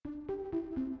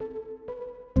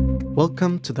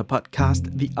Welcome to the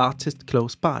podcast The Artist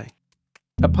Close By,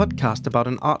 a podcast about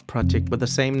an art project with the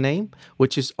same name,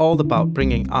 which is all about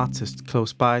bringing artists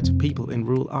close by to people in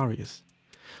rural areas.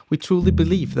 We truly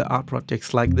believe that art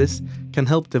projects like this can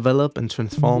help develop and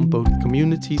transform both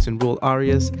communities in rural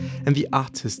areas and the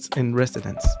artists in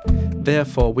residence.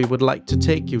 Therefore, we would like to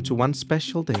take you to one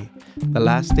special day, the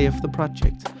last day of the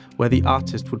project, where the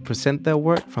artist would present their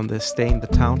work from their stay in the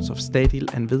towns of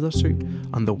Stadil and Vidersø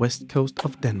on the west coast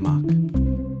of Denmark.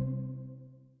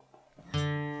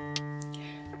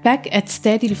 Back at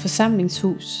Stadil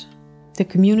Forsamlingshus, the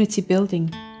community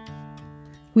building,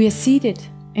 we are seated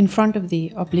in front of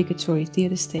the obligatory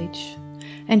theatre stage,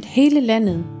 and Hele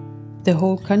Landet, the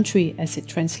whole country as it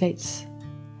translates,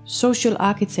 social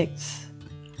architects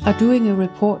are doing a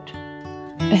report,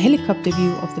 a helicopter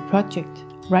view of the project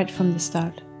right from the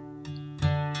start.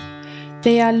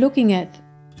 They are looking at,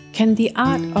 can the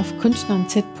art of kunstneren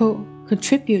tæt på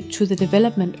contribute to the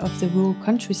development of the rural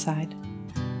countryside?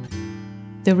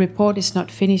 The report is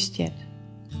not finished yet.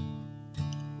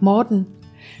 Morten,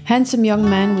 handsome young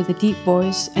man with a deep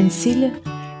voice, and Sille,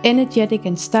 energetic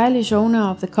and stylish owner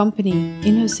of the company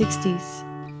in her 60s,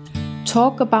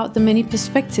 talk about the many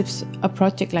perspectives a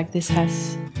project like this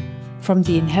has, from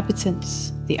the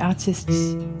inhabitants, the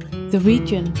artists, the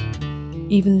region,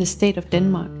 even the state of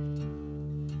Denmark.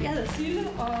 Jeg hedder Sille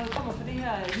og kommer fra det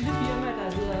her lille firma,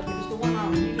 der hedder med det store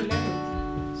navn Hele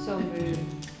Landet, som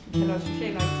kalder os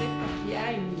sociale arkitekter. Vi er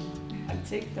egentlig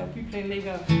arkitekter og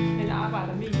byplanlæggere, men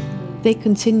arbejder mest med. They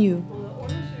continue.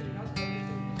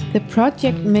 The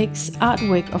project makes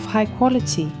artwork of high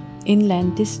quality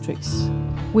inland districts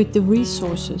with the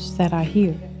resources that are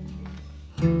here.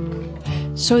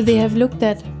 So they have looked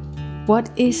at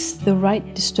what is the right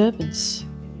disturbance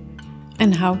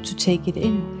and how to take it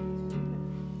in.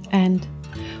 And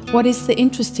what is the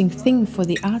interesting thing for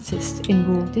the artist in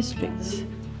rural districts?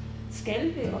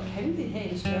 Skal det og kan det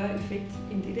have en større effekt,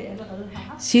 end det allerede har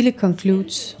haft? Sille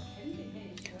concludes,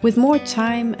 with more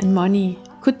time and money,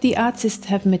 could the artist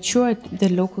have matured the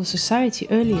local society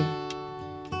earlier?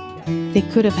 They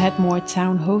could have had more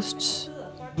town hosts.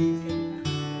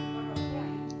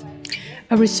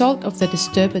 A result of the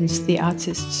disturbance the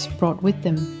artists brought with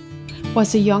them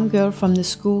was a young girl from the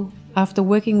school. After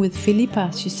working with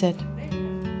Filippa, she said,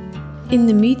 "In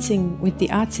the meeting with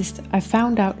the artist, I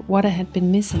found out what I had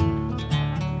been missing."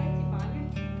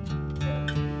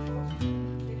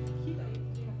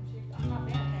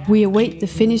 We await the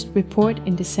finished report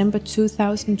in December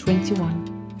 2021.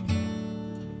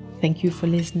 Thank you for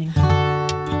listening.